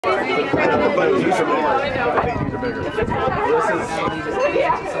But these are bigger. These are bigger. This is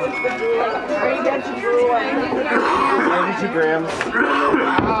 92 grams.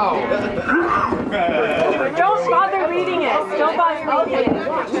 Wow. Don't bother reading it. Don't bother reading it.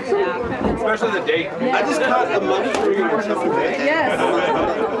 Especially the date. I just caught a mushroom or something. Yes.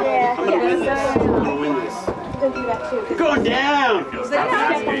 I'm gonna win this. I'm gonna win this. Go down!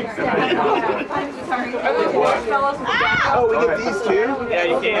 Oh, we get these too? Yeah,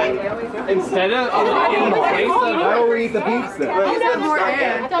 you can. Instead of in the place of. Why don't we eat the peeps then?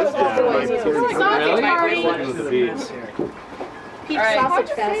 Really? Peep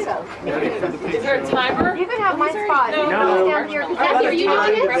sausage pesto. Is there a timer? You can have my spot. No. Down here. Are you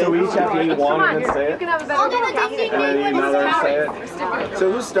doing it? So we each have to eat one and then say it? You can have a better say it. So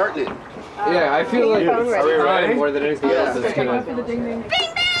who's starting it? Yeah, I feel like are we ready? More than anything else is gonna. Bing bing.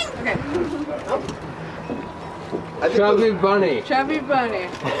 Okay. Chubby Bunny. Chubby Bunny.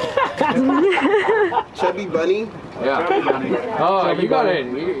 Chubby Bunny? Yeah. Chubby Bunny. Oh, you got it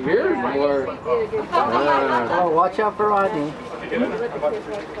here? Or... Oh, watch out for Rodney.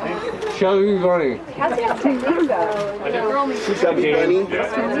 Chubby Bunny. Chubby Bunny?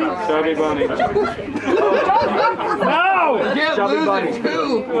 Chubby Bunny. No! You can't Chubby lose Bunny. it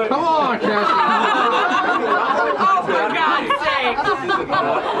too! Come on, Cassie! Oh, for God's sake!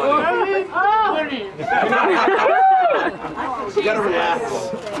 You gotta relax.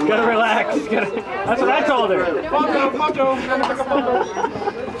 You gotta relax. That's what I told her.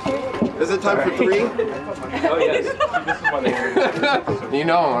 Is it time for 3? Oh, yes. You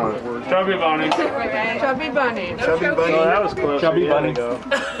know. Chubby Bunny. Chubby Bunny. Chubby Bunny. Oh, that was close. Chubby Bunny.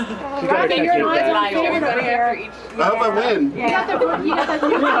 Rodney, you're not like everybody after each. I hope I win. You got the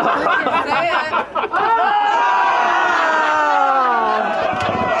say it.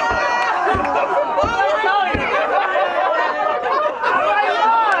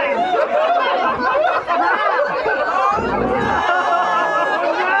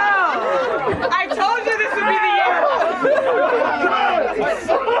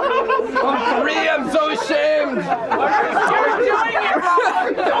 I'm so ashamed! You're doing it wrong!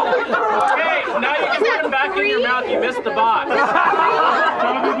 Okay, now you can put them back in your mouth. You missed the box.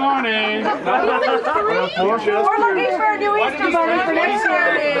 Chubby Bunny. We're looking for a new Easter bunny for next year.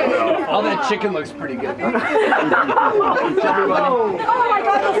 Oh, that chicken looks pretty good. Oh my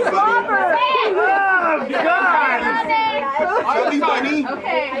God, the slobber! Oh, God! Chubby Bunny?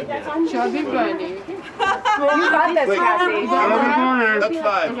 Okay. Chubby Bunny. You got this, Cassie. That's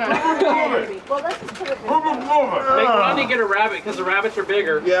 5. Well, let's just put it Make Rodney get a rabbit because the rabbits are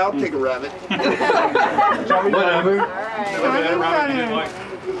bigger. Yeah, I'll take a rabbit. Whatever.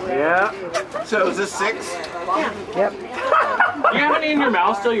 Yeah. So is this 6? Yep. You have any in your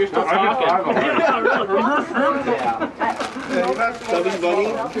mouth still? You're still talking. Chubby Bunny?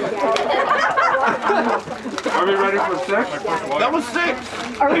 Are we ready for 6? That was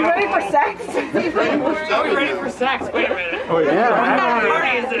 6! Are we ready for sex? Are we ready for sex? Wait a minute. Oh, yeah. What kind of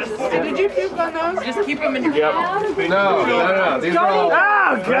party is this? Did you puke on those? Just keep them in your mouth. No. These are all.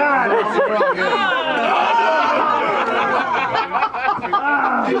 Oh, God! These are all good.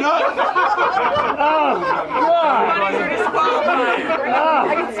 Enough! Bunnies are disqualified.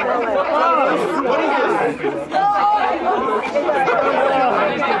 I can smell it. What is this?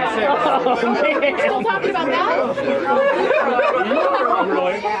 Still talking about that?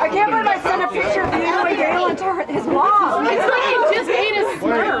 I can't believe I sent a picture of you and Galen to his mom. It's like he just ate a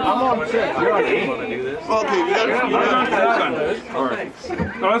Smurf. I'm on 6. You're on 8. Okay, you gotta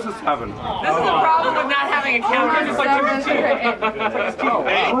No, this is 7. This is the problem with not having a counter. Just like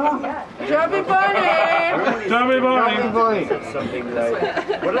Chubby Bunny. Chubby Bunny.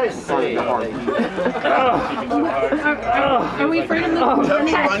 What did I say? Are we afraid of the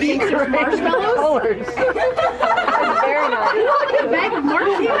Chubby Bunny? marshmallows? Very nice. Look at the bag of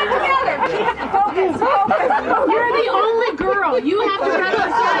marshmallows. Keep it together. Focus. You're the only girl. You have to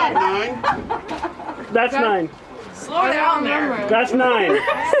represent. 9? That's 9. Slow down there. That's 9.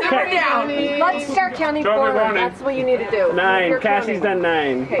 Simmer down. Let's start counting forward. That's what you need to do. 9. Cassie's done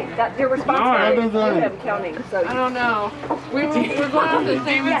 9. Okay, that's your responsibility. You have counting. So I don't know. We're going to the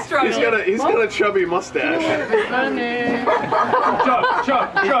same instructions. He's got a chubby mustache.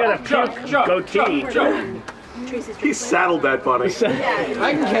 Chuck. Goatee. He saddled that bunny.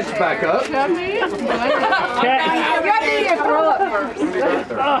 I can catch back up. Chubby? You got to eat your throw up first.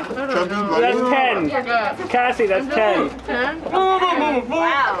 That's 10. Cassie, that's 10. 10?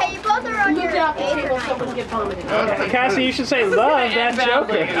 Wow. Okay, you both are on your 8 or 9. Cassie, you should say love. That's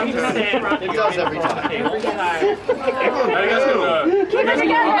joking. It does every time. Keep it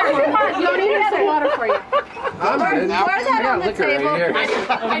together. Come on, Yoni, here's some water for you. I'm good. Pour that on the Liquor right table. here.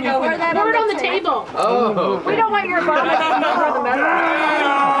 I know. Pour that Pour it on the table. Oh. We don't want your barbecue over the metal.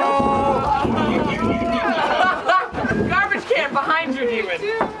 Garbage can behind you, demon.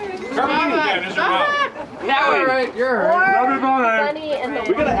 Garbage can is your mouth. All right, you're hurt. Bunny and the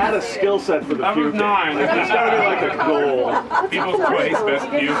We gotta add a skill set for the That was puking. 9. There's gotta be like a goal. People's choice, best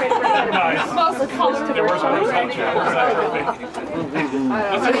view. Nice. There were some results here.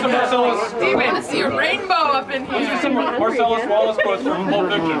 Let's do some Marcellus. Demon, I see a rainbow up in Let's do here. some Marcellus Wallace quotes from Pulp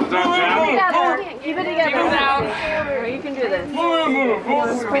Fiction. Is that together. Keep it together. Demon's out. You can do this. Him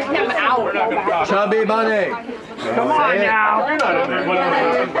out. We're not gonna talk. Chubby Bunny. Come on now. You're not in there.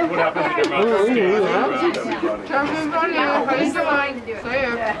 What happens in your mouth?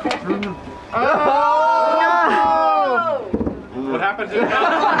 What happens in your mouth?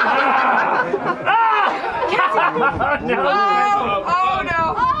 Oh no!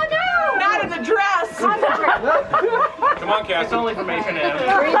 Oh no! Not in the dress! Come on, Cass. It's only information.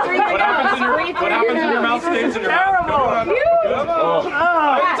 What happens in your mouth stays in your mouth. Come on. Come on.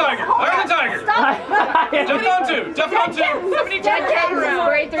 Fire the tiger. Fire the tiger. Defcon 2. Defcon 2. Somebody turn the camera around.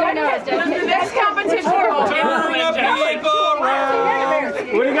 Straight through your nose. The next competition will be Turn the people around.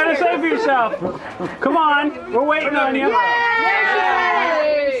 What are you gonna say for yourself? Come on, we're waiting on you.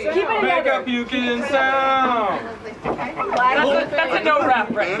 Keep it Make together. a puking sound. That's a no rap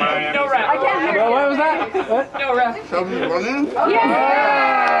right now. No rap. What was that? No rap. How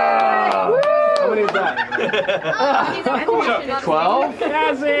many is that? 12?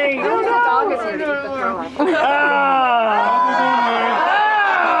 Cassie! The dog is here to eat the throw up.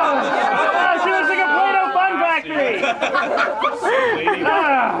 She looks like a Play-Doh Fun Factory!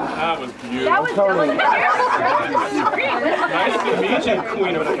 That was beautiful. That was Nice to meet you,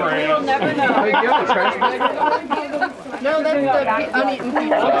 Queen of France. never know. Hey, you have a trash bag? No, that's the uneaten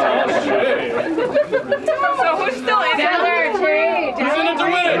pizza. Oh, shit. So who's still in Who's in there? it to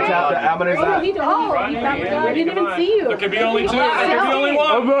win it? How many is that? I didn't even see you. There could be only 2. There could be only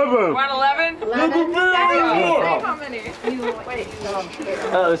 1. 111?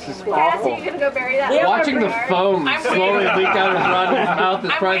 Oh, this is Cassie, awful. you gonna go bury that? Watching the foam slowly leak out of Rodney's mouth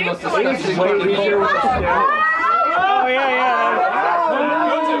is probably the most disgusting thing to do. Oh, yeah.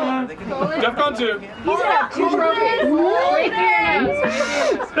 Defcon 2. He's gonna have 2 trophies. Straight through your nose.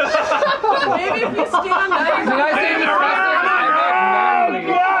 Maybe if you stand Did I say disgusting?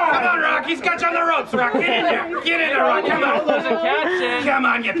 Come on, Rock. He's got you on the ropes, Rock. Get in there. Get in there, Rock. Come on. Come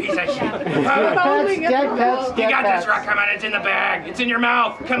on, you piece of shit. Dead pets, You got this, Rock. Come on. It's in the bag. It's in your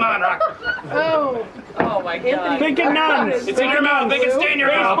mouth. Come on, Rock. Oh my god. Thinking nuns. It's in your mouth. Make it stay in your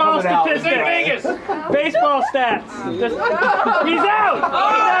mouth. Baseball It's in statistics. Vegas. Baseball stats. He's out!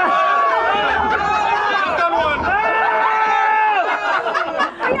 Defcon 1.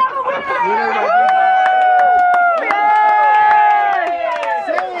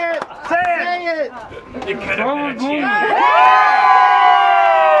 Say it! Say it! You could have been a champ.